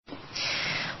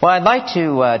Well, I'd like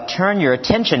to turn your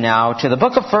attention now to the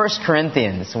book of 1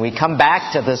 Corinthians. We come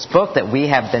back to this book that we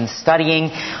have been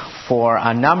studying for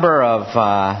a number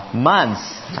of months.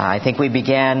 I think we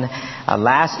began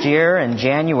last year in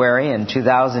January in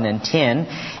 2010.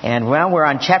 And now we're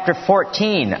on chapter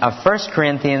 14 of 1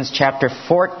 Corinthians chapter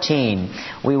 14.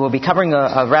 We will be covering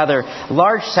a rather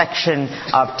large section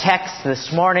of text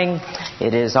this morning.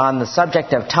 It is on the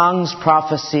subject of tongues,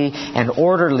 prophecy, and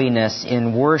orderliness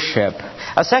in worship.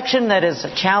 A section that is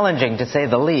challenging, to say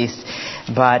the least,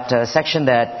 but a section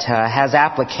that has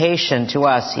application to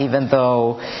us, even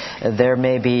though there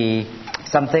may be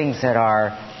some things that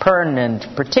are pertinent,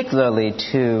 particularly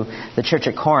to the church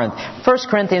at Corinth. 1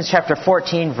 Corinthians chapter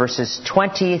 14, verses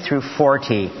 20 through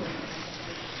 40.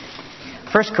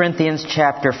 1 Corinthians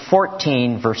chapter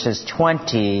 14, verses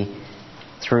 20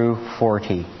 through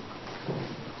 40.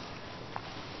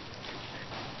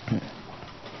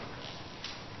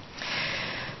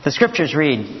 The Scriptures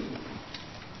read,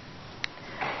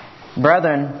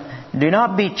 "Brethren, do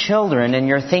not be children in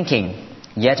your thinking,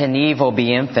 yet in evil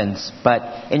be infants, but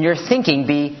in your thinking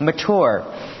be mature.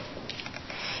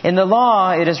 In the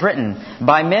law it is written,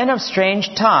 by men of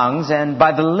strange tongues and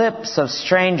by the lips of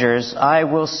strangers I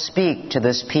will speak to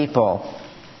this people.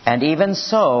 And even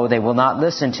so they will not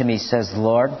listen to me, says the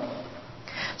Lord.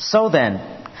 So then,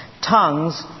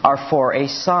 tongues are for a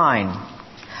sign,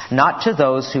 not to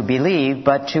those who believe,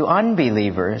 but to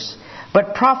unbelievers.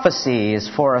 But prophecy is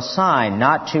for a sign,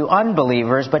 not to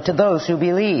unbelievers, but to those who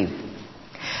believe.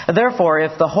 Therefore,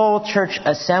 if the whole church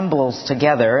assembles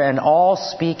together and all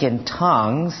speak in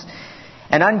tongues,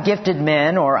 and ungifted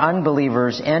men or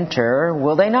unbelievers enter,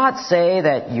 will they not say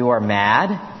that you are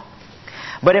mad?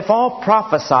 But if all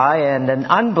prophesy and an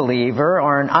unbeliever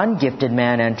or an ungifted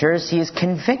man enters, he is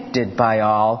convicted by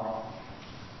all.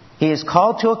 He is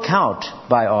called to account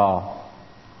by all.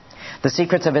 The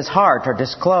secrets of his heart are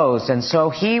disclosed, and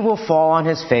so he will fall on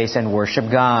his face and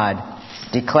worship God,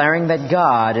 declaring that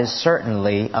God is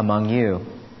certainly among you.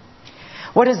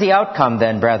 What is the outcome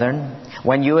then, brethren?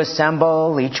 When you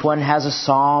assemble, each one has a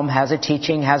psalm, has a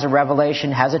teaching, has a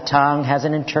revelation, has a tongue, has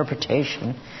an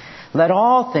interpretation. Let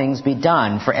all things be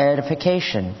done for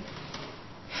edification.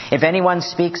 If anyone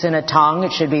speaks in a tongue,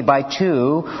 it should be by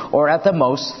two, or at the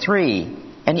most 3,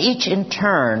 and each in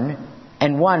turn,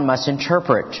 and one must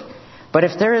interpret. But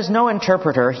if there is no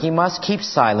interpreter, he must keep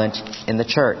silent in the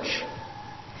church.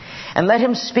 And let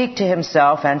him speak to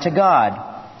himself and to God.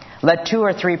 Let 2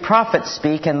 or 3 prophets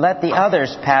speak, and let the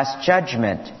others pass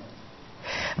judgment.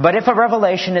 But if a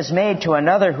revelation is made to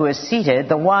another who is seated,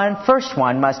 the first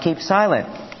one must keep silent.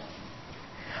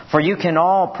 For you can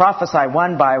all prophesy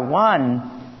one by one,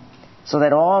 so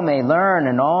that all may learn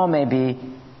and all may be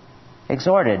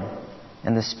exhorted.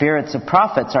 And the spirits of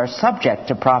prophets are subject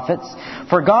to prophets.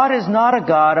 For God is not a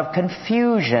God of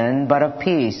confusion, but of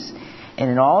peace,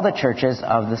 and in all the churches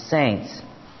of the saints.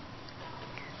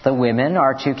 The women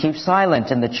are to keep silent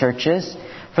in the churches,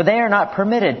 for they are not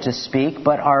permitted to speak,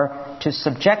 but are to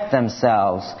subject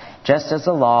themselves, just as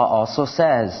the law also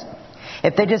says.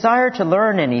 If they desire to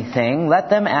learn anything, let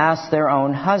them ask their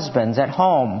own husbands at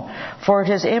home, for it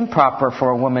is improper for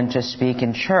a woman to speak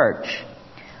in church.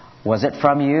 Was it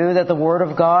from you that the word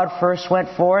of God first went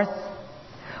forth?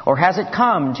 Or has it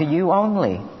come to you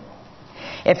only?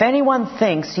 If anyone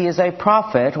thinks he is a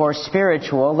prophet or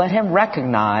spiritual, let him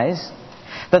recognize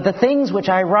that the things which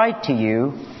I write to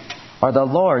you are the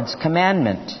Lord's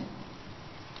commandment.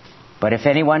 But if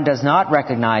anyone does not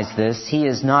recognize this, he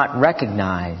is not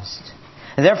recognized.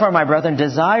 Therefore, my brethren,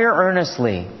 desire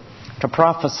earnestly to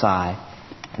prophesy,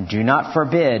 and do not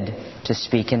forbid to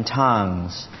speak in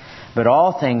tongues. But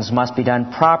all things must be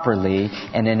done properly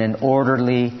and in an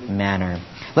orderly manner.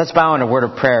 Let's bow in a word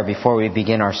of prayer before we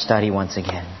begin our study once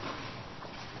again.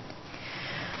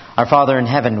 Our Father in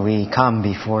heaven, we come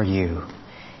before you.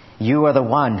 You are the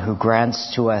one who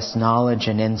grants to us knowledge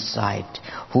and insight,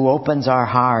 who opens our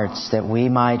hearts that we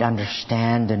might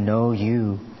understand and know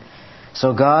you.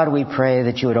 So God, we pray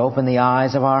that you would open the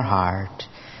eyes of our heart,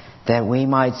 that we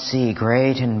might see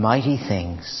great and mighty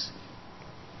things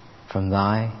from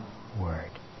thy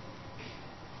word.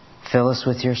 Fill us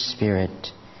with your Spirit,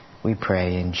 we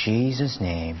pray in Jesus'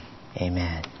 name.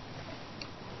 Amen.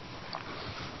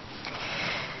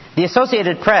 The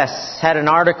Associated Press had an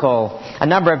article a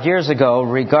number of years ago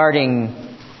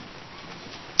regarding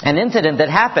an incident that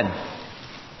happened.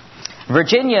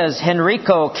 Virginia's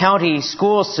Henrico County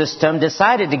school system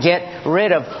decided to get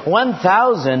rid of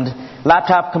 1,000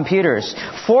 laptop computers,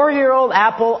 4-year-old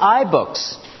Apple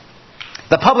iBooks.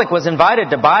 The public was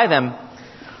invited to buy them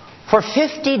for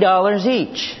 $50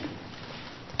 each.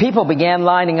 People began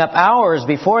lining up hours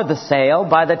before the sale.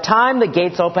 By the time the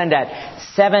gates opened at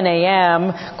 7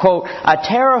 a.m., quote, a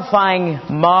terrifying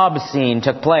mob scene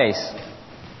took place.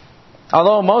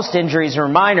 Although most injuries were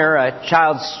minor, a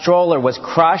child's stroller was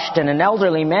crushed and an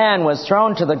elderly man was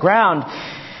thrown to the ground.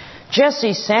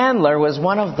 Jesse Sandler was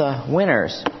one of the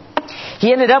winners.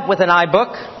 He ended up with an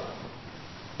iBook,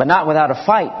 but not without a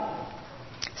fight.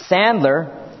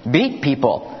 Sandler beat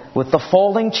people with the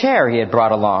folding chair he had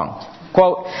brought along.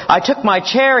 Quote, I took my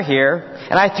chair here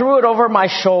and I threw it over my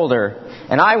shoulder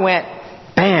and I went,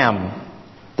 bam,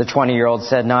 the 20-year-old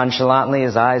said nonchalantly,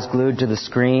 his eyes glued to the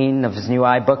screen of his new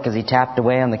iBook as he tapped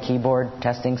away on the keyboard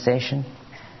testing station.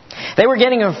 They were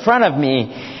getting in front of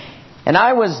me and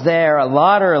I was there a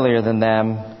lot earlier than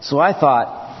them, so I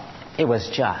thought it was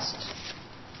just.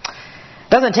 It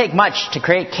doesn't take much to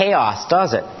create chaos,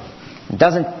 does it? It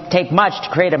doesn't take much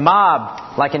to create a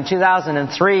mob, like in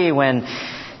 2003 when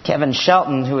Kevin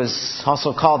Shelton, who was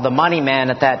also called the Money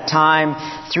Man at that time,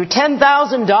 threw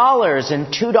 $10,000 in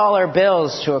 $2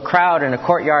 bills to a crowd in a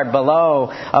courtyard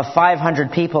below of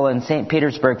 500 people in St.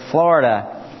 Petersburg,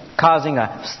 Florida, causing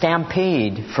a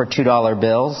stampede for $2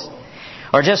 bills.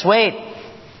 Or just wait,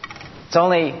 it's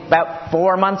only about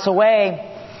 4 months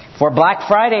away before Black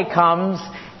Friday comes.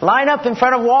 Line up in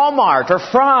front of Walmart or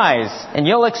Fry's and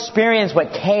you'll experience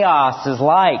what chaos is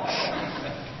like.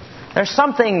 There's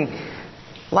something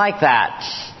like that.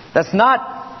 That's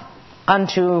not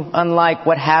unlike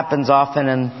what happens often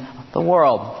in the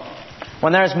world.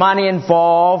 When there's money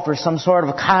involved or some sort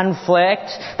of conflict,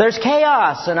 there's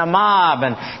chaos and a mob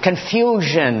and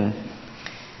confusion.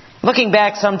 Looking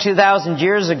back some 2,000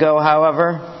 years ago,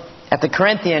 however, at the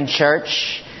Corinthian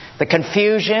church, the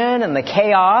confusion and the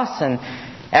chaos and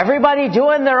everybody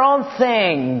doing their own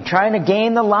thing, trying to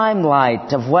gain the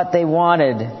limelight of what they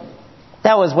wanted.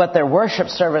 That was what their worship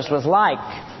service was like.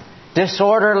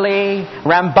 Disorderly,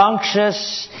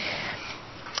 rambunctious,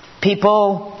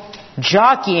 people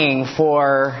jockeying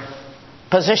for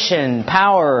position,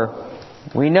 power.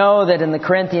 We know that in the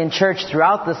Corinthian church,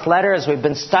 throughout this letter, as we've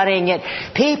been studying it,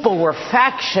 people were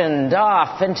factioned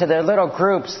off into their little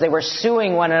groups. They were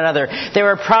suing one another. They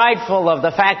were prideful of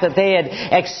the fact that they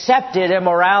had accepted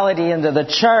immorality into the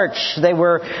church. They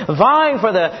were vying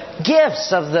for the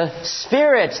gifts of the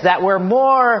Spirit that were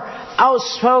more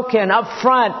outspoken,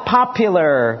 upfront,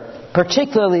 popular,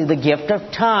 particularly the gift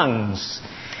of tongues.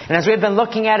 And as we've been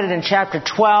looking at it in chapter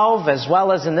 12, as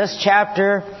well as in this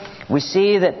chapter, we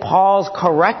see that Paul's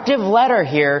corrective letter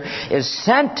here is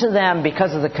sent to them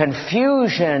because of the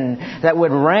confusion that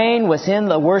would reign within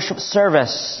the worship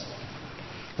service.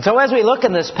 So as we look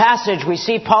in this passage, we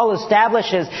see Paul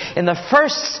establishes in the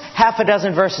first half a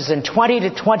dozen verses, in 20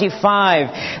 to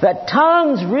 25, that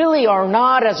tongues really are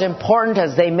not as important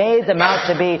as they made them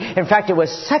out to be. In fact, it was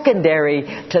secondary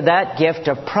to that gift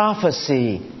of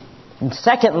prophecy. And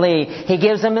secondly, he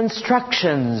gives them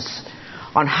instructions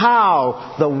on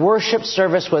how the worship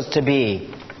service was to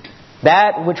be.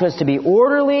 That which was to be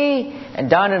orderly and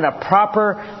done in a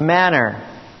proper manner.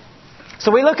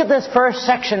 So we look at this first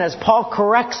section as Paul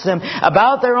corrects them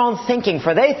about their own thinking.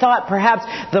 For they thought perhaps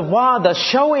the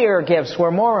showier gifts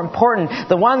were more important,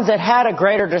 the ones that had a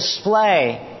greater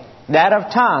display, that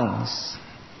of tongues.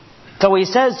 So he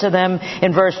says to them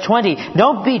in verse 20,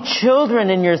 don't be children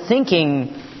in your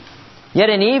thinking, yet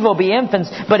in evil be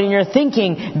infants, but in your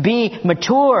thinking be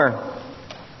mature.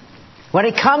 When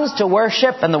it comes to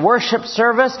worship and the worship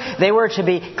service, they were to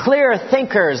be clear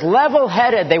thinkers,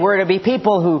 level-headed. They were to be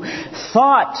people who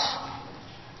thought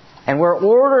and were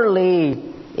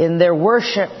orderly in their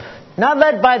worship. Not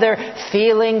led by their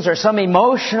feelings or some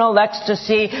emotional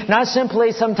ecstasy, not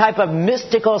simply some type of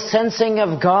mystical sensing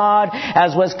of God,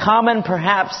 as was common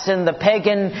perhaps in the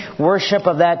pagan worship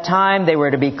of that time. They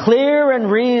were to be clear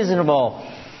and reasonable,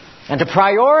 and to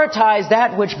prioritize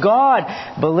that which God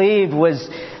believed was,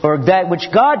 or that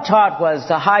which God taught was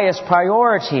the highest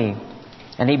priority.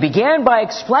 And he began by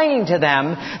explaining to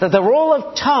them that the role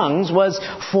of tongues was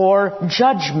for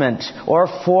judgment or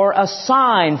for a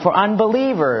sign for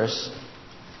unbelievers.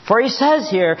 For he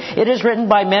says here, it is written,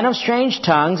 by men of strange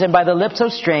tongues and by the lips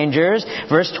of strangers,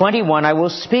 verse 21, I will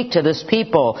speak to this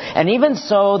people, and even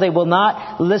so they will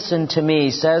not listen to me,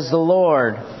 says the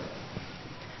Lord.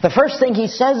 The first thing he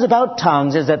says about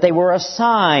tongues is that they were a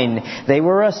sign. They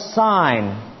were a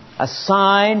sign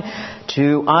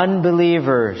to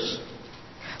unbelievers.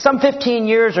 Some 15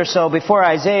 years or so before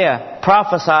Isaiah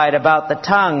prophesied about the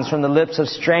tongues from the lips of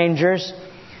strangers,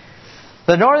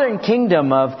 the northern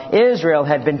kingdom of Israel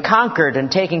had been conquered and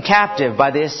taken captive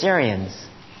by the Assyrians.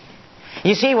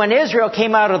 You see, when Israel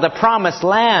came out of the promised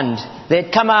land, They'd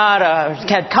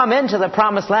had come into the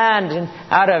promised land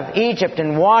out of Egypt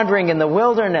and wandering in the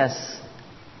wilderness.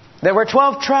 There were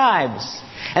 12 tribes.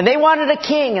 And they wanted a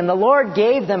king, and the Lord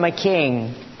gave them a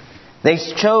king. They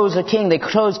chose a king. They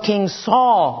chose King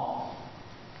Saul,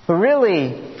 who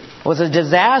really was a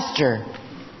disaster.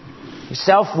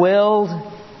 Self-willed,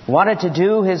 wanted to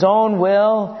do his own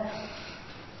will.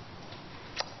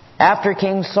 After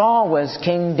King Saul was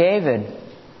King David.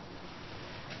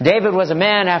 David was a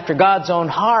man after God's own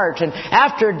heart. And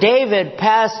after David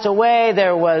passed away,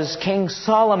 there was King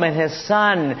Solomon, his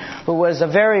son, who was a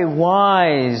very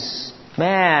wise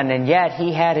man, and yet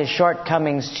he had his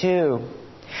shortcomings too.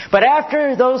 But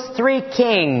after those 3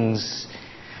 kings,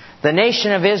 the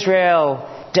nation of Israel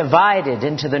divided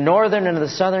into the northern and the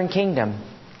southern kingdom.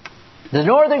 The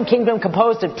northern kingdom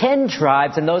composed of 10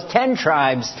 tribes, and those 10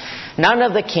 tribes, none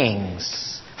of the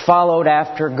kings followed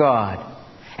after God.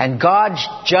 And God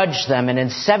judged them. And in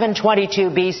 722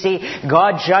 BC,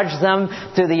 God judged them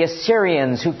through the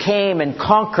Assyrians who came and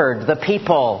conquered the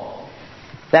people.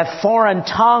 That foreign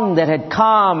tongue that had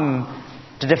come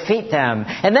to defeat them.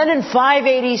 And then in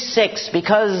 586,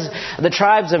 because the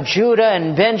tribes of Judah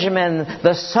and Benjamin,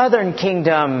 the southern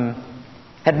kingdom,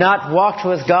 had not walked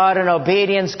with God in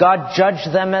obedience, God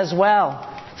judged them as well.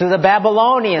 Through the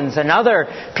Babylonians and other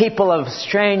people of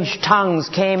strange tongues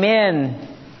came in.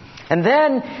 And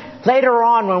then later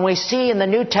on, when we see in the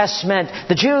New Testament,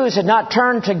 the Jews had not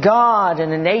turned to God,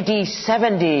 and in AD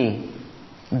 70,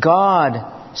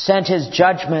 God sent His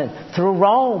judgment through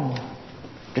Rome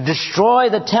to destroy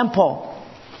the temple,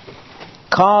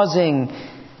 causing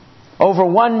over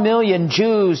 1 million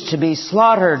Jews to be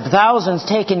slaughtered, thousands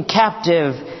taken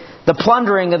captive, the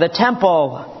plundering of the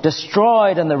temple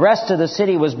destroyed, and the rest of the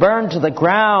city was burned to the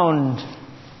ground.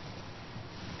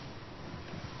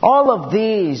 All of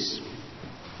these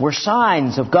were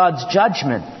signs of God's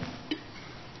judgment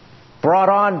brought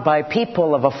on by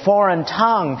people of a foreign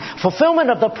tongue.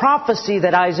 Fulfillment of the prophecy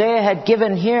that Isaiah had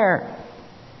given here.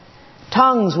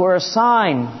 Tongues were a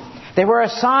sign. They were a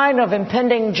sign of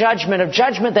impending judgment, of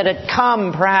judgment that had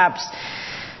come, perhaps.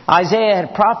 Isaiah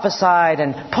had prophesied,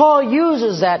 and Paul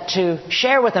uses that to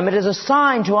share with them. It is a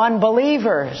sign to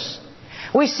unbelievers.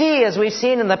 We see, as we've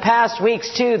seen in the past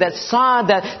weeks too,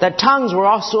 that tongues were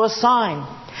also a sign.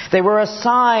 They were a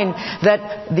sign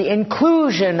that the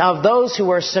inclusion of those who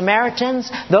were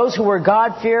Samaritans, those who were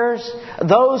God-fearers,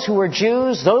 those who were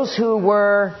Jews, those who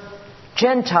were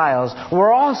Gentiles,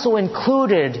 were also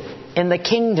included in the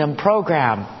kingdom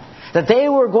program. That they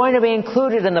were going to be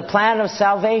included in the plan of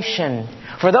salvation.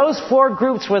 For those 4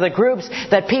 groups were the groups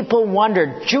that people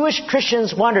wondered, Jewish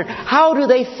Christians wondered, how do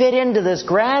they fit into this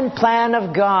grand plan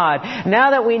of God?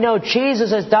 Now that we know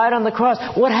Jesus has died on the cross,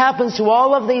 what happens to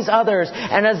all of these others?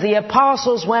 And as the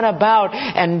apostles went about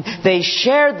and they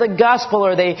shared the gospel,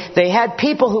 or they had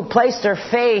people who placed their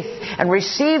faith and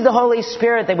received the Holy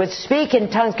Spirit, they would speak in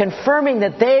tongues, confirming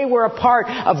that they were a part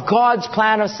of God's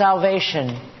plan of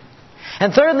salvation.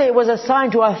 And thirdly, it was a sign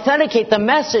to authenticate the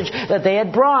message that they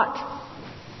had brought.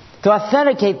 To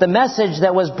authenticate the message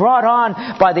that was brought on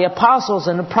by the apostles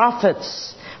and the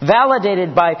prophets.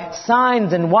 Validated by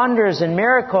signs and wonders and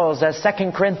miracles, as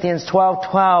 2 Corinthians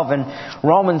 12:12 and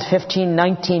Romans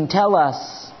 15:19 tell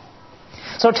us.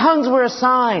 So tongues were a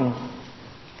sign.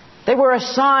 They were a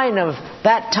sign of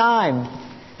that time.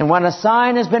 And when a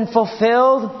sign has been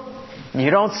fulfilled,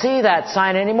 you don't see that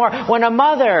sign anymore. When a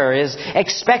mother is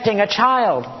expecting a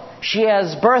child, she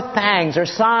has birth pangs or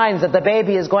signs that the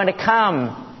baby is going to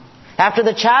come. After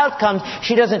the child comes,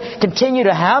 she doesn't continue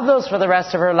to have those for the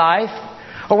rest of her life.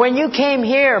 Or when you came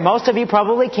here, most of you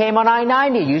probably came on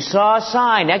I-90. You saw a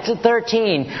sign, exit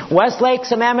 13, Westlake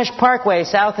Sammamish Parkway,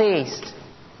 southeast.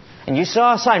 And you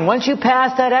saw a sign. Once you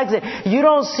pass that exit, you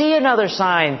don't see another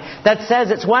sign that says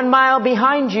it's 1 mile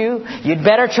behind you. You'd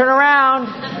better turn around.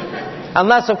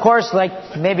 Unless, of course,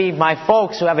 like maybe my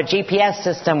folks who have a GPS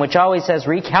system which always says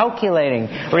recalculating,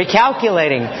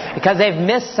 because they've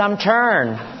missed some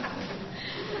turn.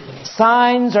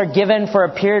 Signs are given for a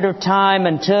period of time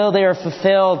until they are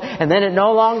fulfilled, and then it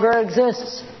no longer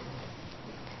exists.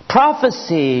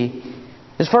 Prophecy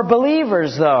is for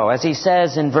believers, though, as he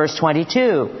says in verse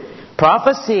 22.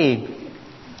 Prophecy,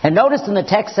 and notice in the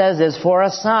text says, is for a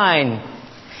sign.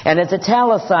 And it's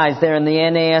italicized there in the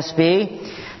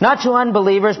NASB. Not to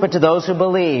unbelievers, but to those who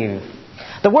believe.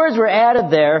 The words were added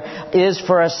there, is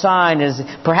for a sign, is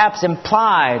perhaps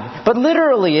implied. But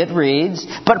literally it reads,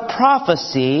 but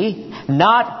prophecy,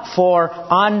 not for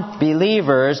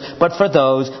unbelievers, but for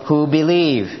those who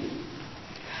believe.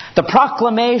 The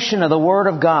proclamation of the Word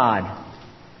of God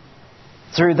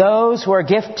through those who are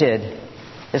gifted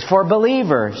is for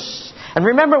believers. And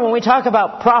remember, when we talk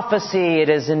about prophecy, it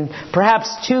is in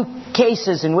perhaps two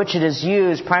cases in which it is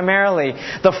used primarily.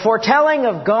 The foretelling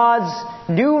of God's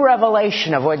new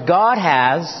revelation of what God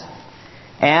has,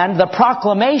 and the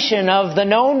proclamation of the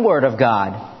known Word of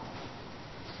God.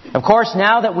 Of course,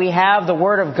 now that we have the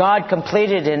Word of God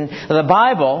completed in the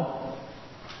Bible,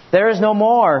 there is no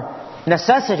more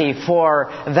necessity for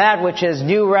that which is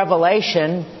new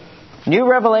revelation. New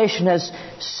revelation has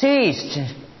ceased.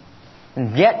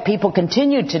 And yet people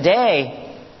continue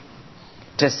today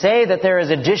to say that there is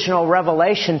additional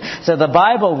revelation to the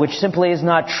Bible, which simply is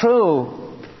not true.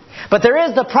 But there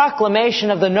is the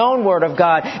proclamation of the known Word of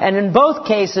God. And in both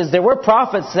cases, there were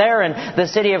prophets there in the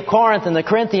city of Corinth and the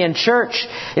Corinthian church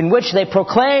in which they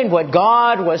proclaimed what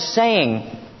God was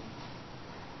saying.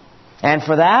 And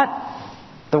for that,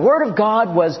 the Word of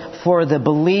God was for the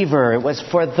believer. It was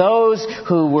for those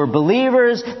who were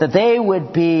believers, that they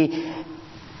would be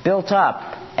built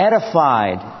up,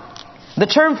 edified. The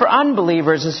term for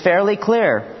unbelievers is fairly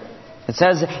clear. It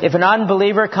says if an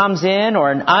unbeliever comes in,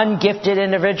 or an ungifted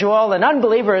individual, an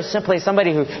unbeliever is simply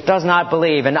somebody who does not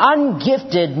believe. An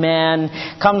ungifted man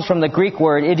comes from the Greek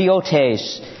word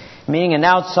idiotes, meaning an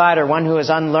outsider, one who is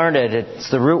unlearned. It's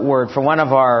the root word for one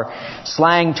of our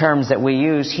slang terms that we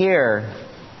use here.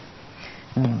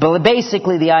 But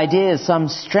basically the idea is some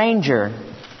stranger.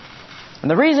 And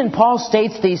the reason Paul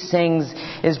states these things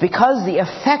is because the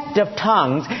effect of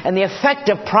tongues and the effect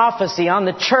of prophecy on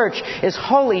the church is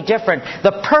wholly different.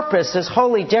 The purpose is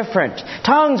wholly different.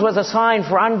 Tongues was a sign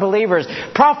for unbelievers.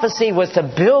 Prophecy was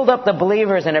to build up the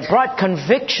believers, and it brought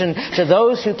conviction to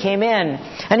those who came in.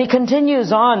 And he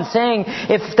continues on saying,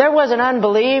 if there was an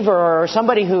unbeliever or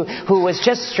somebody who was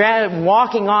just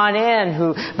walking on in,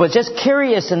 who was just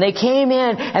curious, and they came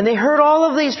in and they heard all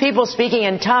of these people speaking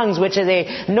in tongues, which is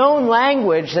a known language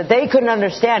that they couldn't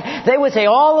understand, they would say,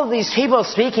 all of these people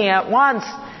speaking at once,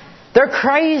 they're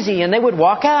crazy, and they would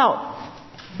walk out.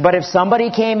 But if somebody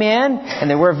came in and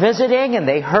they were visiting and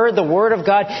they heard the Word of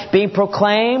God being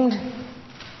proclaimed,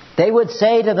 they would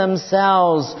say to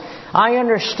themselves, I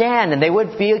understand. And they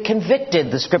would be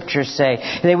convicted, the Scriptures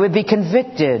say. They would be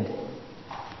convicted.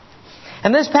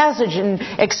 And this passage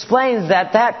explains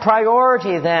that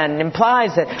priority then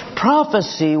implies that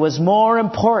prophecy was more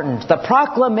important. The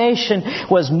proclamation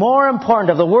was more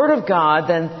important of the Word of God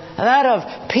than that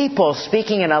of people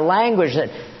speaking in a language that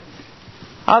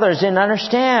others didn't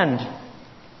understand.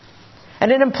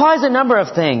 And it implies a number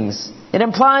of things. It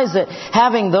implies that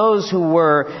having those who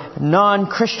were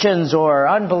non-Christians or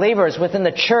unbelievers within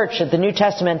the church at the New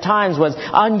Testament times was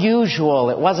unusual.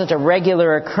 It wasn't a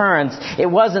regular occurrence. It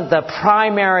wasn't the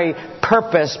primary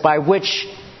purpose by which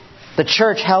the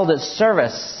church held its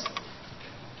service.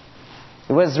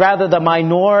 It was rather the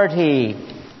minority.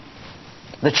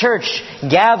 The church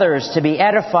gathers to be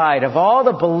edified of all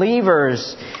the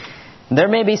believers. There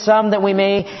may be some that we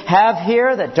may have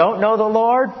here that don't know the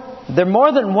Lord. They're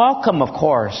more than welcome, of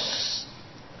course.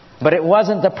 But it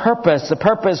wasn't the purpose. The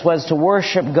purpose was to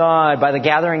worship God by the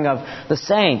gathering of the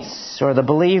saints or the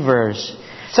believers.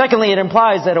 Secondly, it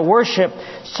implies that a worship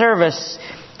service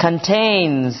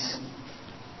contains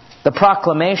the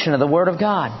proclamation of the Word of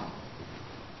God.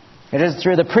 It is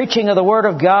through the preaching of the Word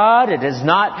of God. It is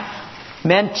not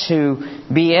meant to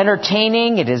be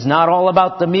entertaining. It is not all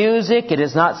about the music. It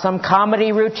is not some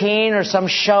comedy routine or some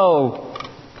show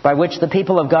by which the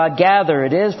people of God gather.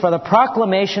 It is for the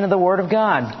proclamation of the Word of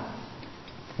God.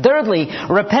 Thirdly,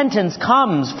 repentance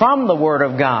comes from the Word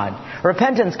of God.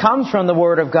 Repentance comes from the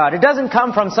Word of God. It doesn't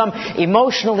come from some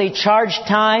emotionally charged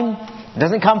time. It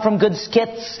doesn't come from good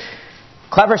skits,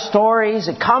 clever stories.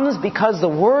 It comes because the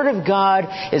Word of God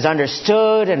is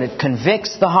understood and it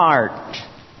convicts the heart.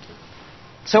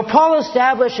 So Paul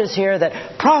establishes here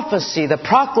that prophecy, the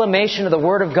proclamation of the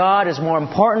Word of God, is more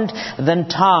important than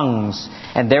tongues.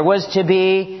 And there was to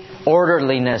be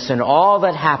orderliness in all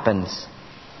that happens.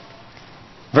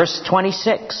 Verse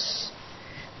 26.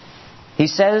 He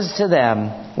says to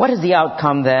them, what is the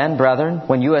outcome then, brethren,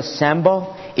 when you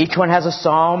assemble? Each one has a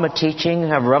psalm, a teaching,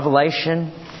 a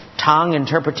revelation, tongue,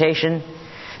 interpretation.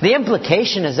 The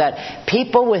implication is that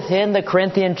people within the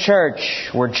Corinthian church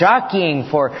were jockeying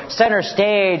for center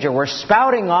stage, or were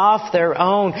spouting off their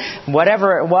own,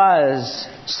 whatever it was,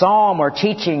 psalm or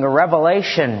teaching or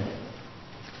revelation.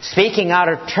 Speaking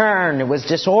out of turn. It was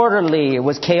disorderly. It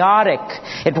was chaotic.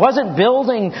 It wasn't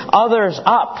building others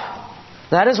up.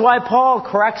 That is why Paul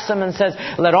corrects them and says,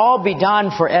 let all be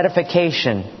done for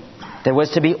edification. There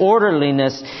was to be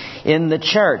orderliness in the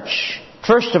church.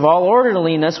 First of all,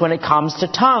 orderliness when it comes to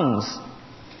tongues.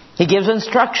 He gives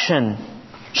instruction.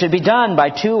 It should be done by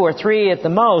 2 or 3 at the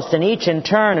most, and each in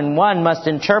turn, and one must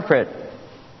interpret.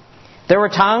 There were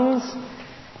tongues.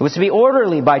 It was to be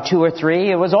orderly by 2 or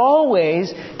 3. It was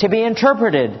always to be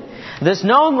interpreted. This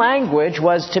known language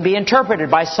was to be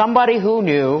interpreted by somebody who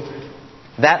knew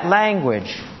that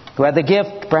language, who had the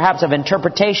gift perhaps of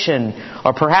interpretation,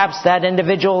 or perhaps that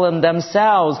individual in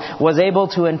themselves was able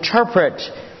to interpret.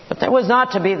 But there was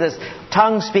not to be this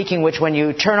tongue speaking which when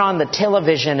you turn on the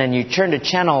television and you turn to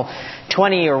channel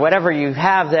 20 or whatever you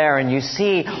have there and you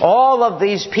see all of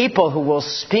these people who will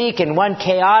speak in one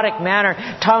chaotic manner,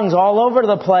 tongues all over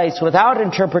the place without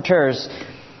interpreters.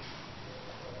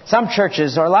 Some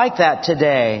churches are like that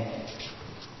today.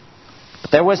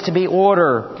 But there was to be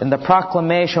order in the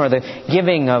proclamation or the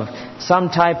giving of some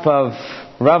type of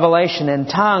revelation in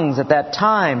tongues at that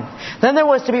time. Then there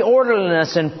was to be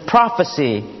orderliness in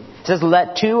prophecy. It says,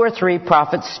 let 2 or 3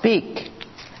 prophets speak,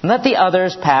 and let the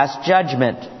others pass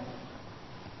judgment.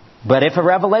 But if a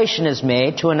revelation is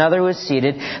made to another who is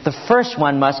seated, the first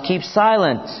one must keep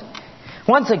silent.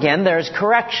 Once again, there is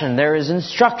correction. There is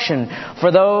instruction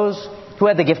for those who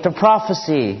had the gift of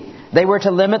prophecy. They were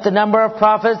to limit the number of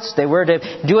prophets. They were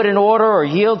to do it in order or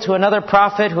yield to another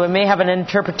prophet who may have an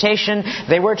interpretation.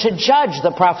 They were to judge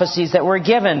the prophecies that were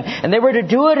given. And they were to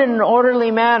do it in an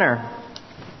orderly manner.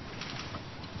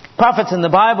 Prophets in the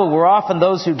Bible were often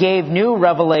those who gave new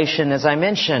revelation, as I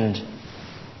mentioned.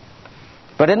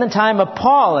 But in the time of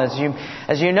Paul,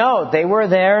 as you know, they were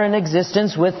there in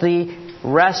existence with the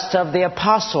rest of the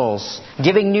apostles,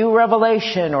 giving new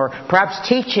revelation or perhaps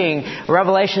teaching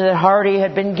revelation that already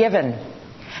had been given.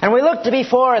 And we looked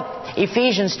before at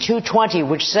Ephesians 2:20,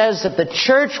 which says that the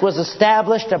church was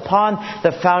established upon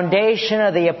the foundation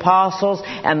of the apostles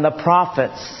and the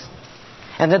prophets.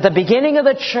 And at the beginning of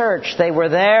the church, they were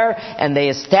there and they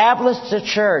established the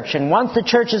church. And once the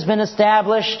church has been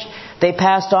established, they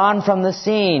passed on from the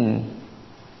scene.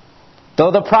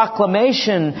 Though the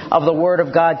proclamation of the Word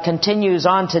of God continues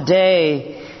on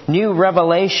today, new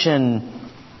revelation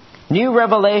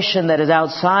that is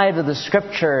outside of the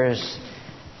Scriptures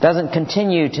doesn't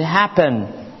continue to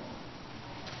happen.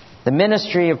 The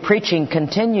ministry of preaching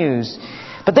continues.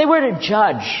 But they were to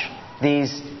judge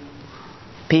these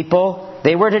people.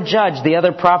 They were to judge. The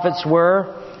other prophets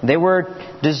were. They were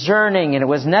discerning, and it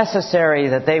was necessary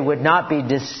that they would not be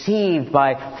deceived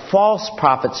by false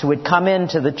prophets who would come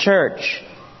into the church.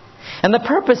 And the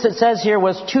purpose, it says here,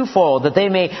 was twofold, that they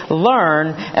may learn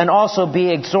and also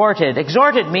be exhorted.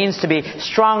 Exhorted means to be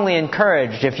strongly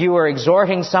encouraged. If you are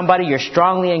exhorting somebody, you're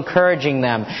strongly encouraging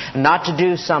them not to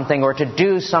do something or to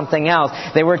do something else.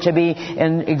 They were to be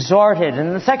exhorted.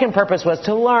 And the second purpose was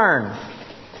to learn.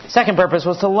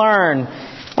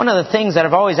 One of the things that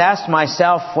I've always asked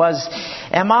myself was,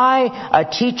 am I a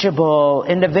teachable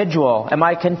individual? Am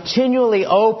I continually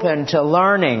open to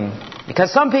learning?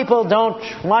 Because some people don't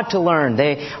want to learn.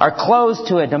 They are closed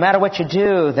to it. No matter what you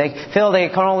do, they feel they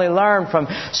can only learn from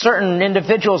certain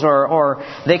individuals or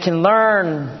they can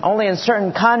learn only in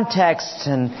certain contexts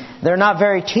and they're not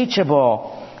very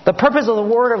teachable. The purpose of the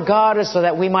Word of God is so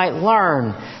that we might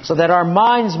learn, so that our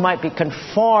minds might be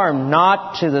conformed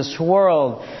not to this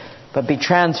world, but be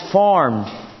transformed.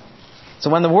 So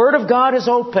when the Word of God is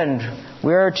opened,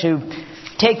 we are to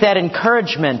take that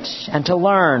encouragement and to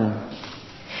learn.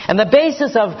 And the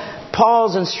basis of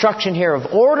Paul's instruction here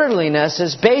of orderliness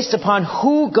is based upon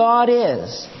who God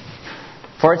is.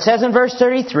 For it says in verse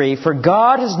 33, "For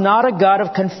God is not a God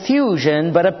of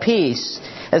confusion, but of peace,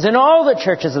 as in all the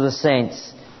churches of the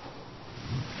saints."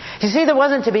 You see, there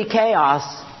wasn't to be chaos.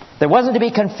 There wasn't to be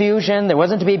confusion. There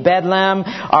wasn't to be bedlam.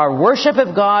 Our worship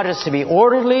of God is to be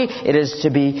orderly. It is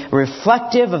to be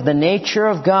reflective of the nature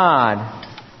of God.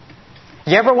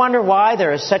 Do you ever wonder why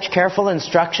there is such careful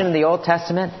instruction in the Old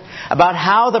Testament about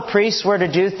how the priests were to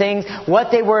do things,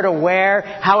 what they were to wear,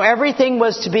 how everything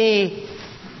was to be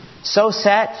so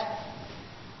set?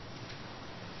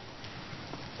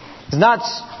 It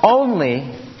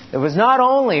was not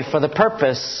only for the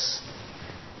purpose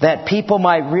that people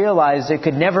might realize they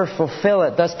could never fulfill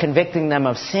it, thus convicting them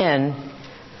of sin,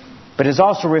 but is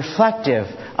also reflective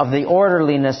of the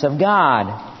orderliness of God.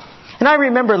 And I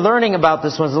remember learning about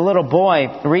this as a little boy,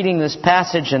 reading this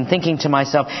passage and thinking to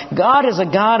myself, God is a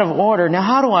God of order. Now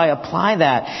how do I apply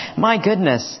that? My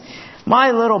goodness,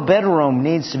 my little bedroom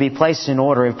needs to be placed in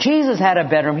order. If Jesus had a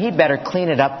bedroom, He'd better clean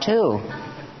it up too.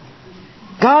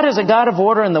 God is a God of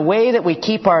order in the way that we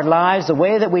keep our lives, the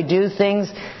way that we do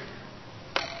things.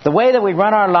 The way that we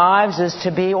run our lives is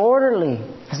to be orderly.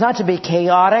 It's not to be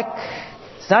chaotic.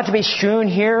 It's not to be strewn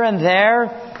here and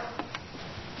there.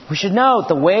 We should note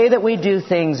the way that we do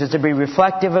things is to be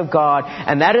reflective of God,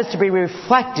 and that is to be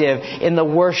reflective in the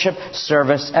worship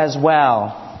service as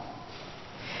well.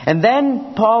 And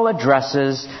then Paul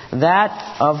addresses that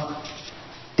of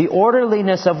the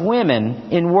orderliness of women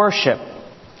in worship.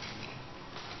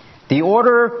 The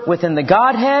order within the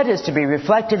Godhead is to be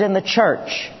reflected in the church.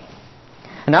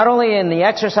 Not only in the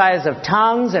exercise of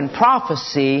tongues and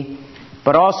prophecy,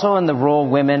 but also in the role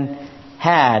women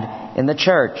had in the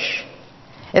church.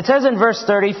 It says in verse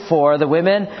 34, the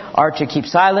women are to keep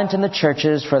silent in the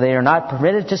churches, for they are not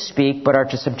permitted to speak, but are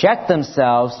to subject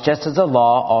themselves, just as the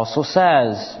law also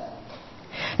says.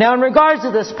 Now, in regards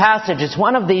to this passage, it's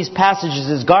one of these passages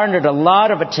that has garnered a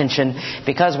lot of attention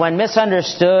because when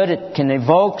misunderstood, it can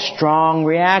evoke strong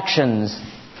reactions.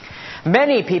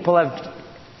 Many people have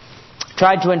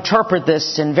tried to interpret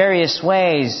this in various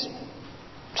ways.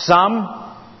 Some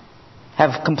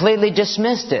have completely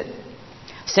dismissed it,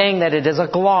 saying that it is a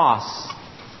gloss.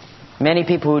 Many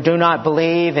people who do not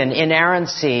believe in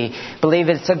inerrancy believe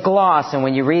it's a gloss. And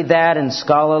when you read that in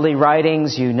scholarly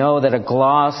writings, you know that a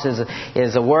gloss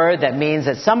is a word that means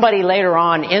that somebody later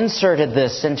on inserted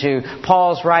this into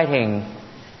Paul's writing.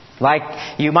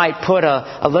 Like you might put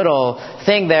a little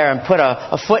thing there and put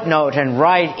a footnote and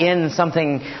write in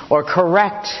something or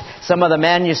correct some of the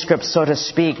manuscripts, so to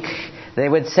speak. They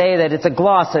would say that it's a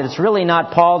gloss, that it's really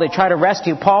not Paul. They try to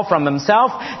rescue Paul from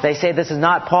himself. They say this is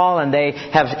not Paul, and they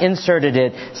have inserted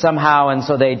it somehow, and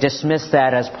so they dismiss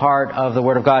that as part of the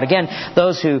Word of God. Again,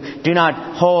 those who do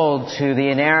not hold to the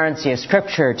inerrancy of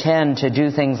Scripture tend to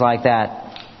do things like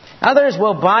that. Others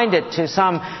will bind it to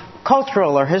some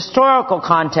cultural or historical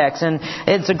context, and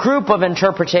it's a group of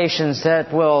interpretations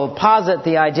that will posit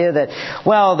the idea that,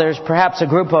 well, there's perhaps a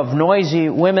group of noisy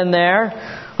women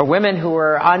there, or women who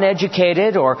were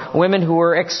uneducated, or women who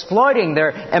were exploiting their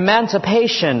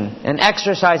emancipation and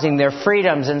exercising their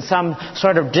freedoms in some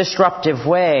sort of disruptive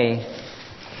way.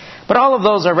 But all of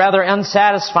those are rather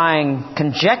unsatisfying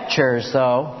conjectures,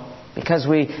 though, because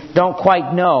we don't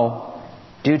quite know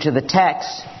due to the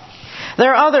text.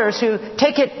 There are others who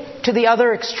take it to the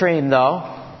other extreme,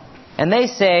 though, and they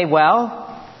say, well,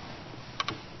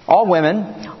 all women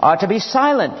ought to be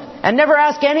silent and never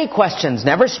ask any questions,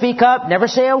 never speak up, never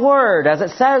say a word, as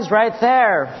it says right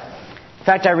there. In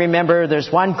fact, I remember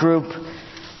there's one group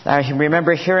I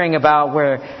remember hearing about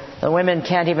where the women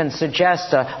can't even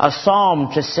suggest a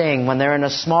psalm to sing when they're in a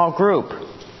small group.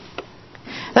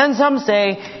 Then some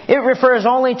say it refers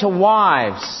only to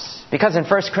wives, because in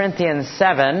 1 Corinthians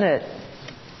 7,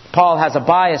 Paul has a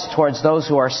bias towards those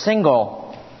who are single.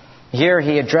 Here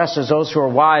he addresses those who are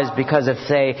wives because if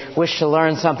they wish to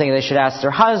learn something, they should ask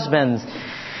their husbands.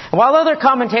 While other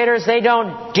commentators, they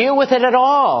don't deal with it at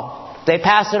all. They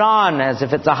pass it on as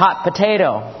if it's a hot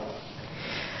potato.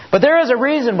 But there is a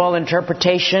reasonable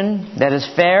interpretation that is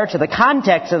fair to the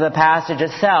context of the passage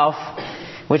itself,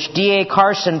 which D.A.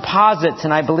 Carson posits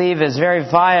and I believe is very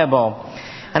viable.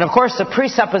 And of course the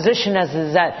presupposition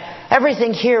is that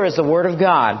everything here is the Word of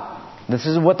God. This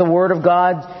is what the Word of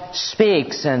God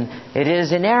speaks, and it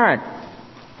is inerrant.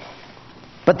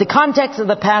 But the context of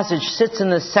the passage sits in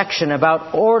this section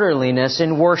about orderliness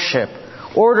in worship.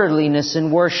 Orderliness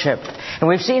in worship. And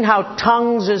we've seen how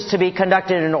tongues is to be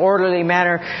conducted in an orderly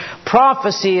manner.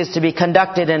 Prophecy is to be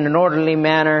conducted in an orderly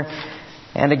manner.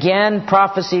 And again,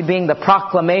 prophecy being the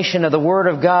proclamation of the Word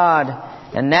of God.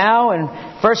 And now in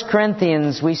 1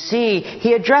 Corinthians we see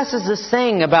he addresses this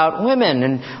thing about women,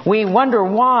 and we wonder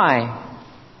why.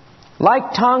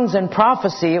 Like tongues and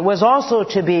prophecy, it was also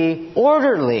to be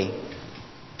orderly.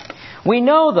 We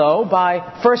know, though, by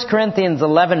 1 Corinthians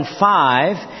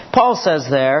 11:5, Paul says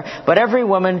there, "But every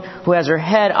woman who has her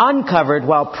head uncovered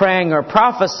while praying or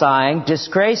prophesying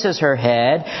disgraces her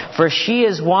head, for she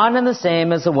is one and the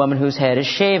same as the woman whose head is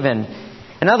shaven."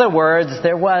 In other words,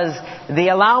 there was the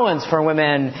allowance for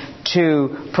women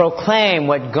to proclaim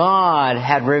what God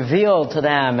had revealed to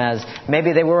them, as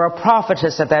maybe they were a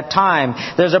prophetess at that time.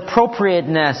 There's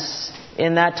appropriateness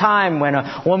in that time when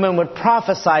a woman would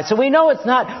prophesy. So we know it's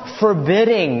not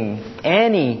forbidding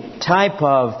any type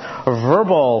of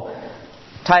verbal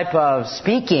type of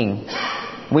speaking.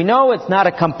 We know it's not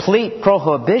a complete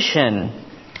prohibition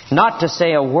not to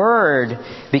say a word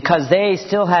because they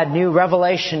still had new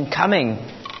revelation coming.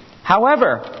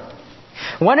 However,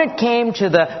 when it came to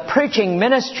the preaching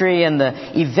ministry and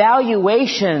the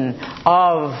evaluation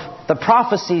of the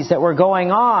prophecies that were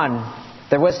going on,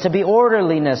 there was to be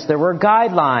orderliness. There were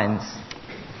guidelines.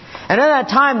 And at that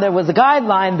time, there was a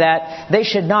guideline that they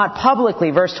should not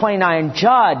publicly, verse 29,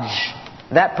 judge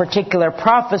that particular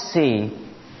prophecy,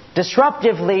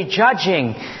 disruptively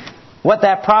judging what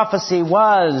that prophecy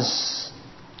was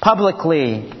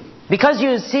publicly. Because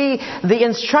you see, the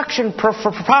instruction for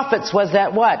prophets was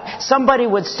that what? Somebody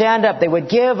would stand up, they would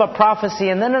give a prophecy,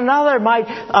 and then another might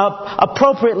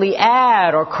appropriately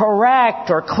add or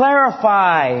correct or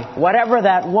clarify whatever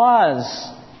that was.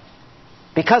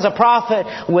 Because a prophet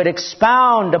would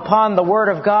expound upon the Word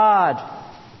of God.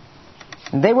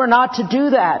 They were not to do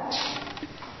that.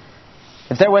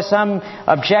 If there was some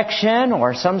objection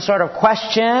or some sort of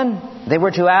question, they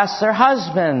were to ask their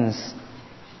husbands.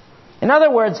 In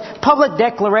other words, public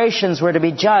declarations were to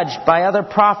be judged by other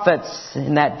prophets,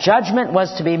 and that judgment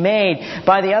was to be made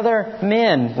by the other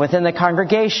men within the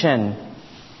congregation.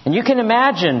 And you can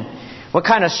imagine what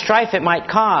kind of strife it might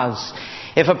cause.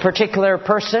 If a particular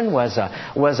person was a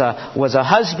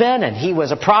husband and he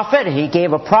was a prophet and he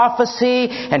gave a prophecy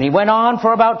and he went on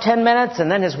for about 10 minutes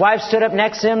and then his wife stood up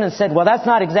next to him and said, well, that's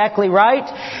not exactly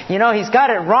right. You know, he's got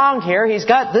it wrong here. He's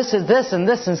got this and this and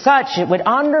this and such. It would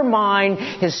undermine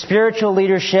his spiritual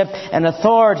leadership and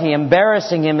authority,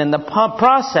 embarrassing him in the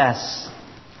process.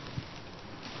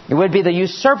 It would be the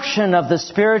usurpation of the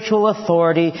spiritual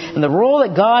authority and the role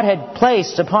that God had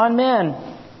placed upon men.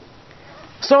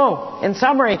 So, in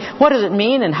summary, what does it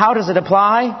mean and how does it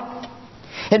apply?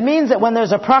 It means that when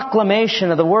there's a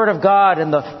proclamation of the Word of God in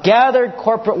the gathered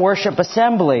corporate worship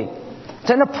assembly,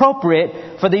 it's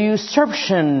inappropriate for the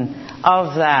usurpation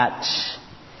of that,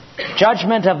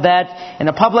 judgment of that in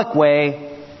a public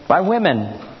way by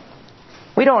women.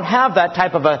 We don't have that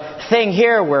type of a thing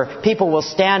here where people will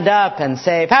stand up and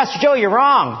say, Pastor Joe, you're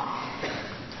wrong.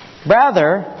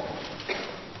 Rather,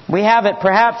 we have it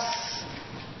perhaps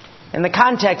in the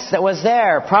context that was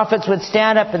there. Prophets would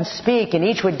stand up and speak, and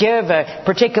each would give a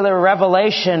particular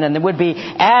revelation, and it would be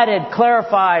added,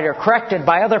 clarified, or corrected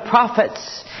by other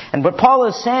prophets. And what Paul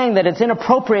is saying, that it's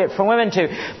inappropriate for women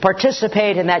to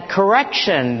participate in that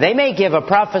correction. They may give a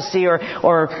prophecy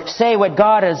or say what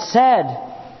God has said,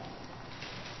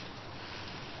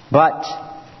 but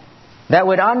that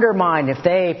would undermine, if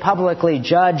they publicly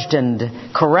judged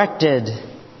and corrected,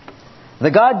 the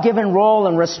God-given role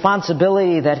and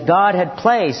responsibility that God had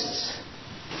placed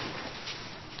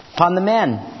upon the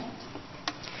men.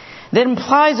 That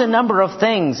implies a number of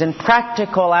things in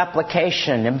practical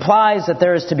application. It implies that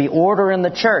there is to be order in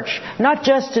the church, not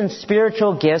just in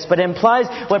spiritual gifts, but it implies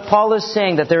what Paul is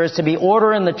saying, that there is to be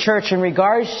order in the church in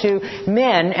regards to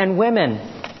men and women.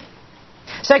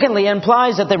 Secondly, it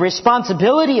implies that the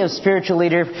responsibility of spiritual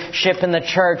leadership in the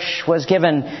church was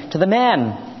given to the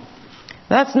men.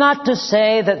 That's not to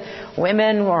say that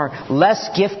women are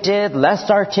less gifted, less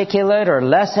articulate, or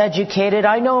less educated.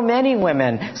 I know many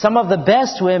women. Some of the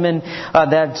best women,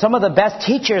 some of the best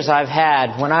teachers I've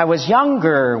had when I was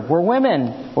younger were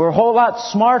women. Were a whole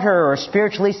lot smarter or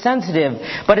spiritually sensitive.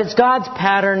 But it's God's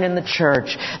pattern in the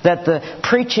church that the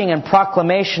preaching and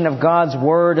proclamation of God's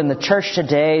Word in the church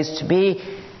today is to be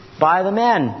by the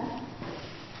men.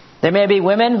 There may be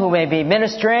women who may be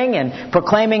ministering and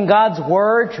proclaiming God's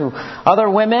Word to other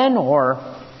women or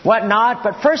whatnot.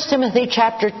 But 1 Timothy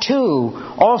chapter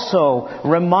 2 also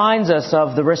reminds us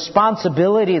of the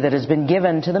responsibility that has been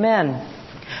given to the men.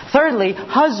 Thirdly,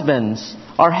 husbands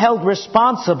are held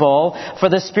responsible for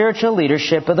the spiritual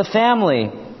leadership of the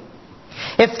family.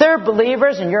 If they're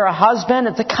believers and you're a husband,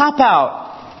 it's a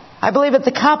cop-out. I believe it's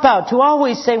a cop-out to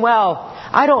always say, well,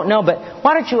 I don't know, but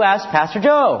why don't you ask Pastor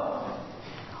Joe?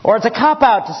 Or it's a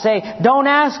cop-out to say, don't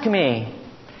ask me.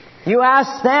 You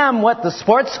ask them what the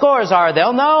sports scores are,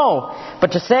 they'll know.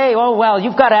 But to say, oh, well,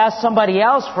 you've got to ask somebody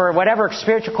else for whatever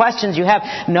spiritual questions you have.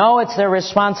 No, it's their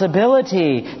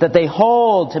responsibility that they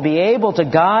hold to be able to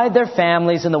guide their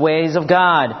families in the ways of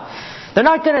God. They're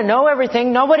not going to know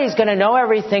everything. Nobody's going to know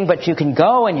everything, but you can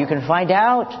go and you can find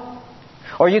out.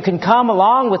 Or you can come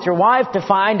along with your wife to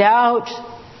find out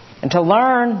and to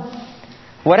learn.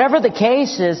 Whatever the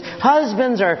case is,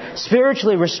 husbands are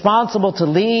spiritually responsible to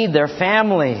lead their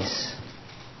families.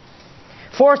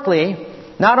 Fourthly,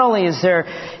 not only is there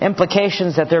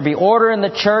implications that there be order in the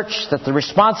church, that the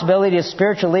responsibility of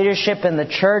spiritual leadership in the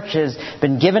church has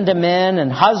been given to men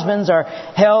and husbands are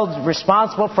held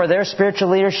responsible for their spiritual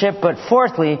leadership, but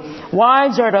fourthly,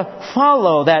 wives are to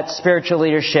follow that spiritual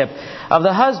leadership of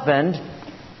the husband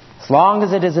as long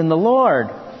as it is in the Lord.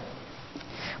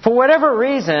 For whatever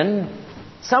reason,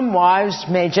 some wives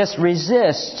may just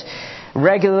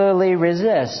regularly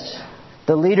resist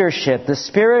the leadership, the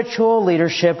spiritual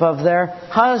leadership of their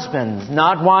husbands,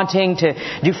 not wanting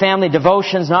to do family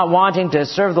devotions, not wanting to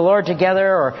serve the Lord together,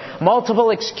 or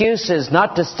multiple excuses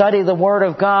not to study the Word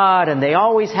of God, and they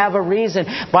always have a reason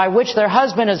by which their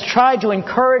husband has tried to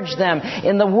encourage them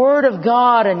in the Word of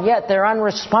God, and yet they're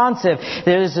unresponsive.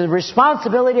 There's the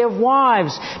responsibility of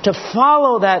wives to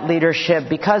follow that leadership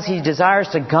because he desires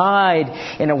to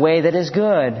guide in a way that is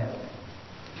good.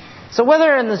 So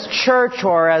whether in this church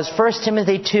or as 1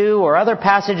 Timothy 2 or other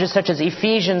passages such as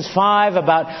Ephesians 5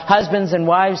 about husbands and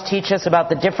wives teach us about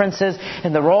the differences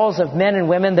in the roles of men and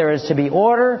women, there is to be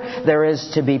order, there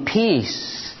is to be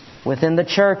peace within the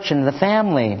church and the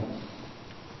family.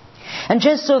 And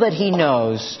just so that he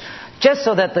knows, just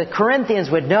so that the Corinthians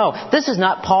would know, this is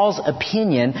not Paul's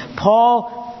opinion.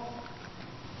 Paul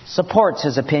supports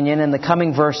his opinion in the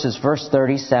coming verses, verse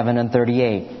 37 and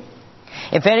 38.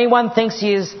 If anyone thinks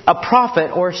he is a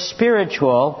prophet or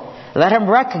spiritual, let him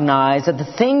recognize that the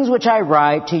things which I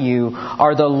write to you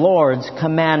are the Lord's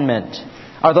commandment.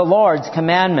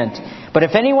 But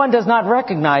if anyone does not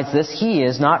recognize this, he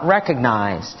is not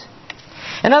recognized.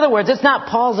 In other words, it's not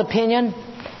Paul's opinion.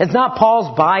 It's not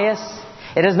Paul's bias.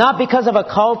 It is not because of a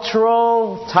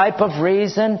cultural type of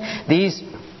reason. These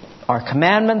are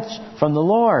commandments from the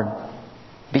Lord.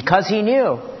 Because he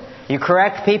knew. You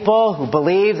correct people who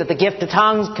believe that the gift of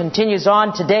tongues continues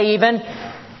on today even.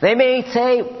 They may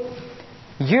say,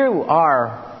 you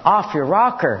are off your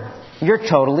rocker. You're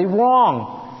totally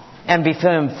wrong. And be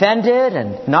offended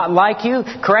and not like you.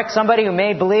 Correct somebody who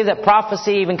may believe that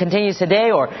prophecy even continues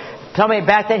today, or somebody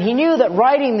back then. He knew that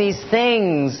writing these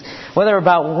things, whether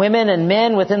about women and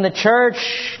men within the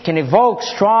church, can evoke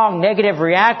strong negative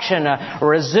reaction,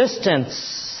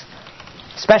 resistance.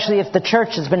 Especially if the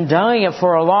church has been doing it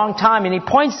for a long time. And he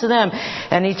points to them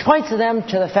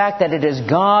to the fact that it is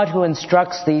God who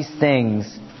instructs these things.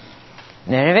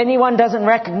 And if anyone doesn't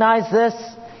recognize this,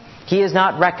 he is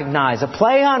not recognized. A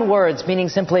play on words, meaning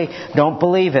simply, don't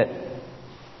believe it.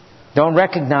 Don't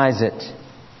recognize it.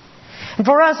 And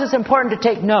for us, it's important to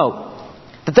take note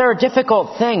that there are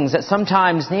difficult things that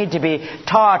sometimes need to be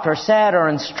taught or said or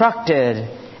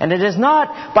instructed. And it is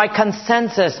not by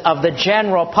consensus of the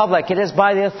general public. It is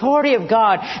by the authority of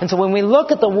God. And so when we look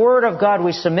at the Word of God,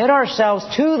 we submit ourselves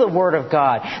to the Word of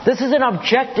God. This is an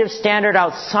objective standard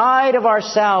outside of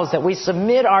ourselves that we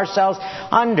submit ourselves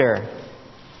under.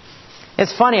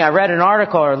 It's funny, I read an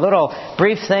article or a little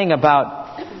brief thing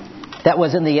that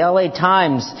was in the LA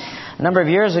Times a number of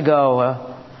years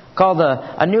ago, called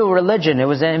a new religion. It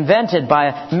was invented by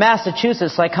a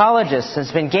Massachusetts psychologist.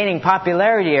 It's been gaining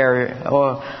popularity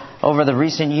over the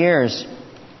recent years.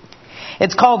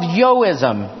 It's called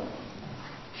Yoism,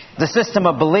 the system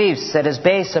of beliefs that is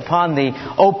based upon the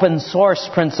open source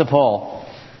principle.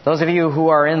 Those of you who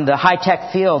are in the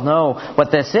high-tech field know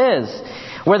what this is,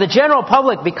 where the general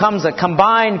public becomes a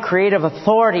combined creative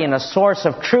authority and a source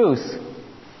of truth.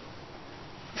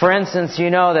 For instance,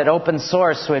 you know that open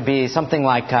source would be something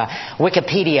like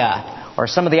Wikipedia or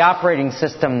some of the operating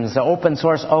systems, the open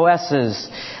source OSs.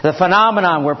 The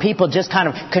phenomenon where people just kind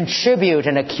of contribute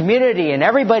in a community and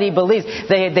everybody believes.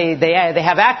 They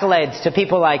have accolades to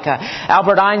people like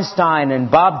Albert Einstein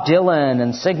and Bob Dylan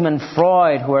and Sigmund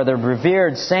Freud, who are the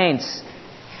revered saints.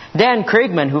 Dan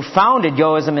Kriegman, who founded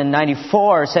Yoism in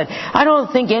 1994, said, I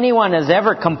don't think anyone has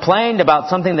ever complained about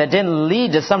something that didn't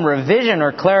lead to some revision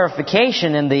or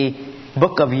clarification in the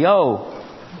book of Yo.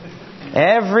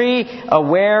 Every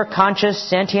aware, conscious,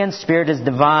 sentient spirit is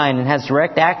divine and has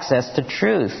direct access to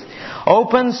truth.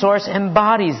 Open source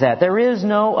embodies that. There is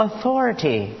no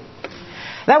authority.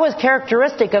 That was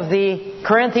characteristic of the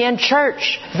Corinthian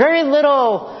church. Very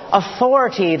little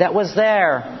authority that was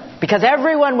there. Because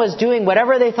everyone was doing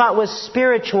whatever they thought was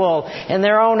spiritual in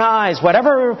their own eyes,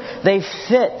 whatever they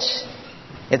fit.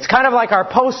 It's kind of like our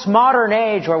postmodern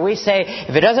age where we say,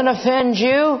 if it doesn't offend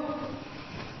you,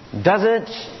 does it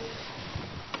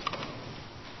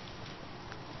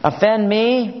offend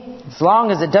me? As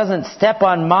long as it doesn't step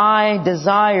on my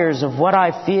desires of what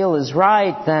I feel is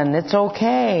right, then it's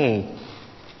okay.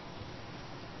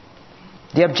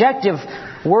 The objective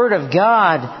Word of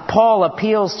God Paul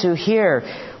appeals to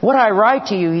here. What I write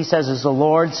to you, he says, is the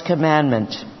Lord's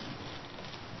commandment.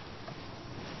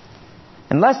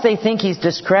 Unless they think he's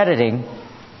discrediting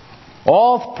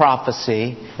all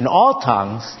prophecy and all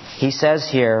tongues, he says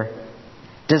here,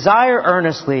 desire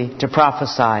earnestly to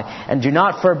prophesy and do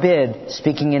not forbid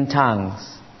speaking in tongues.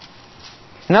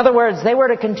 In other words, they were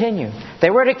to continue.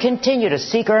 They were to continue to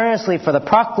seek earnestly for the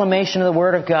proclamation of the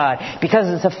Word of God because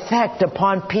its effect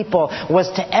upon people was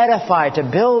to edify, to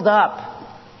build up.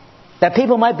 that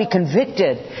people might be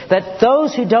convicted, that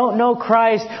those who don't know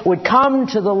Christ would come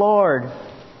to the Lord.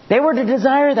 They were to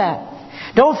desire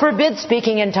that. Don't forbid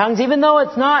speaking in tongues, even though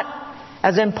it's not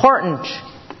as important.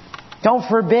 Don't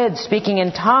forbid speaking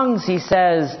in tongues, he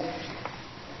says,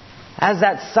 as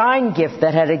that sign gift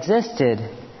that had existed.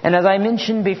 And as I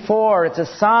mentioned before, it's a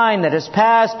sign that has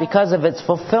passed because of its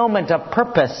fulfillment of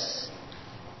purpose.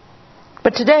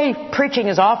 But today, preaching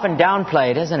is often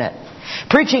downplayed, isn't it?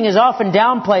 Preaching is often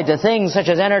downplayed to things such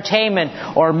as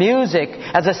entertainment or music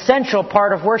as a central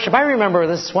part of worship. I remember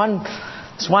this one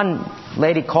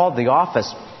lady called the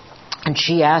office, and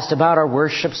she asked about our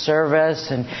worship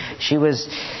service, and she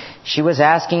was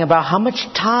asking about how much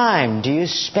time do you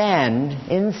spend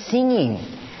in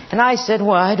singing? And I said,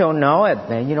 well, I don't know.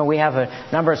 We have a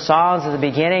number of songs at the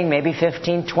beginning, maybe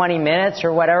 15, 20 minutes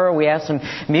or whatever. We have some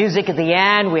music at the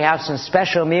end. We have some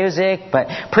special music. But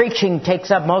preaching takes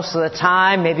up most of the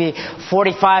time, maybe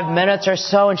 45 minutes or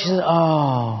so. And she says,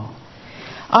 oh,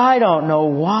 I don't know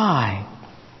why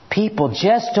people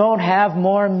just don't have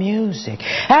more music.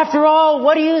 After all,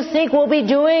 what do you think we'll be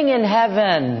doing in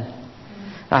heaven?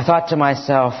 I thought to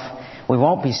myself, we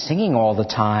won't be singing all the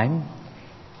time.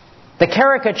 The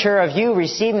caricature of you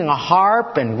receiving a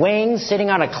harp and wings, sitting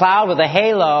on a cloud with a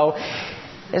halo,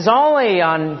 is only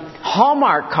on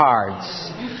Hallmark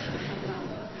cards.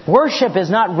 Worship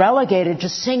is not relegated to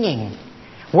singing.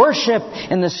 Worship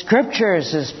in the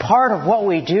Scriptures is part of what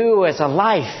we do as a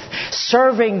life.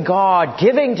 Serving God,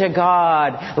 giving to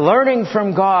God, learning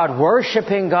from God,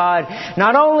 worshiping God,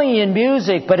 not only in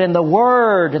music, but in the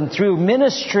Word and through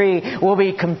ministry. We'll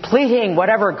be completing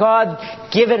whatever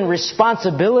God-given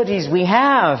responsibilities we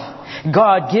have,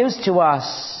 God gives to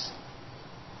us.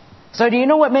 So do you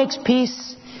know what makes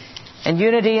peace and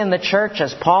unity in the church,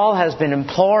 as Paul has been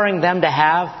imploring them to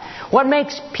have? What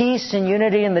makes peace and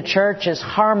unity in the church is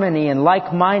harmony and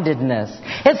like-mindedness.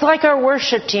 It's like our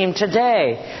worship team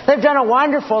today. They've done a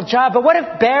wonderful job. But what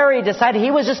if Barry decided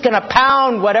he was just going to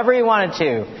pound whatever he wanted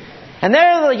to? And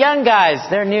they're the young guys.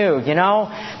 They're new,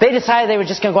 They decided they were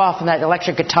just going to go off on that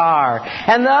electric guitar.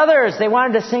 And the others, they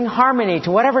wanted to sing harmony to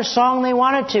whatever song they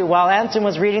wanted to while Anson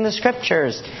was reading the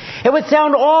Scriptures. It would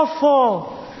sound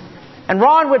awful. And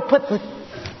Ron would put the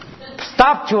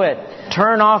stop to it.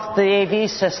 Turn off the AV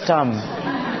system.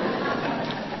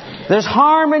 There's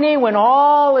harmony when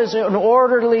all is an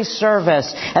orderly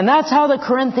service. And that's how the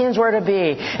Corinthians were to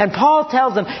be. And Paul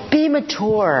tells them, be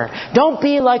mature. Don't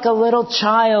be like a little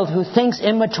child who thinks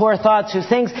immature thoughts, who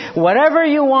thinks whatever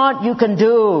you want, you can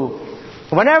do.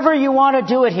 Whenever you want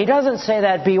to do it, he doesn't say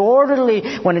that. Be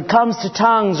orderly when it comes to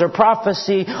tongues or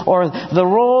prophecy or the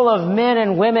role of men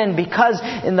and women, because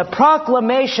in the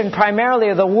proclamation primarily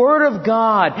of the Word of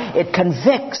God, it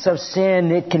convicts of sin,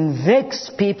 it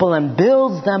convicts people and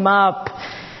builds them up.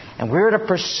 And we're to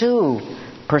pursue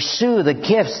the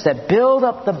gifts that build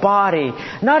up the body,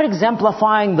 not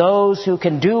exemplifying those who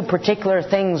can do particular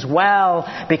things well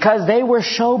because they were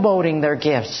showboating their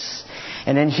gifts.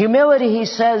 And in humility, he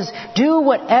says, do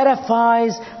what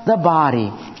edifies the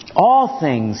body. All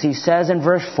things, he says in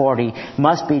verse 40,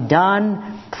 must be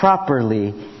done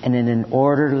properly and in an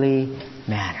orderly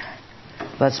manner.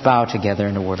 Let's bow together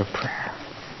in a word of prayer.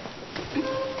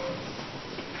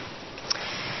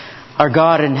 Our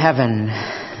God in heaven,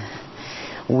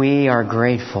 we are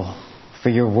grateful for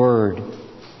your word.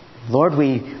 Lord,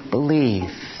 we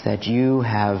believe that you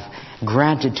have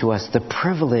granted to us the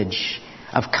privilege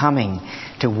of coming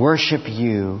to worship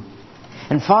you.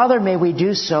 And Father, may we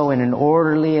do so in an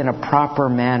orderly and a proper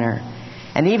manner.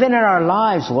 And even in our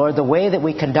lives, Lord, the way that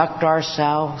we conduct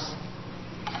ourselves,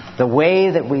 the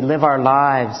way that we live our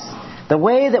lives, the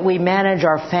way that we manage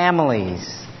our families,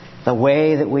 the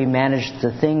way that we manage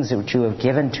the things that you have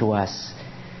given to us.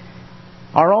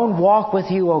 Our own walk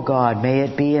with you, O God, may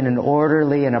it be in an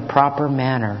orderly and a proper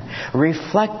manner,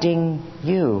 reflecting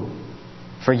you.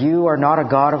 For you are not a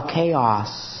God of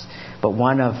chaos, but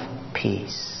one of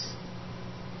peace.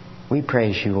 We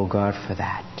praise you, O God, for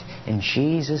that. In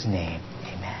Jesus' name.